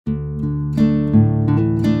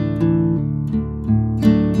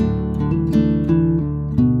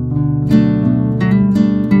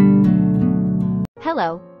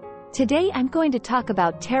Today I'm going to talk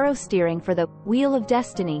about tarot steering for the Wheel of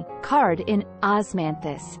Destiny card in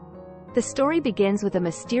Osmanthus. The story begins with a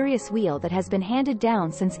mysterious wheel that has been handed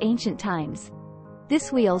down since ancient times.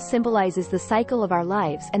 This wheel symbolizes the cycle of our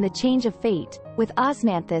lives and the change of fate, with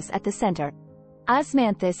Osmanthus at the center.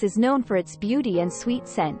 Osmanthus is known for its beauty and sweet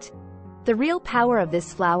scent. The real power of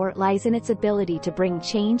this flower lies in its ability to bring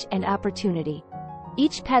change and opportunity.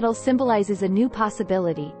 Each petal symbolizes a new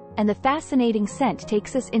possibility, and the fascinating scent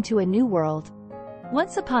takes us into a new world.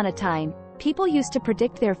 Once upon a time, people used to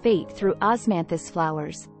predict their fate through Osmanthus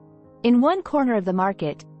flowers. In one corner of the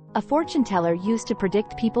market, a fortune teller used to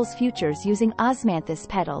predict people's futures using Osmanthus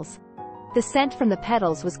petals. The scent from the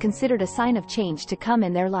petals was considered a sign of change to come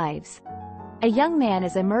in their lives. A young man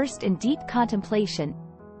is immersed in deep contemplation,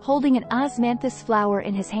 holding an Osmanthus flower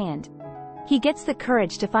in his hand. He gets the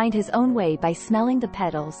courage to find his own way by smelling the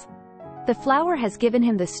petals. The flower has given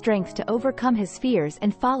him the strength to overcome his fears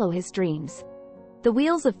and follow his dreams. The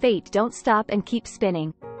wheels of fate don't stop and keep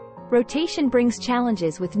spinning. Rotation brings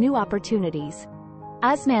challenges with new opportunities.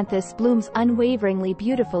 Osmanthus blooms unwaveringly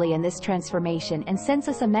beautifully in this transformation and sends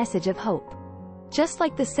us a message of hope. Just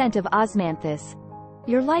like the scent of Osmanthus,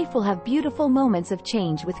 your life will have beautiful moments of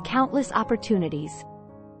change with countless opportunities.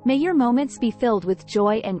 May your moments be filled with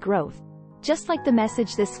joy and growth, just like the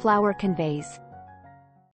message this flower conveys.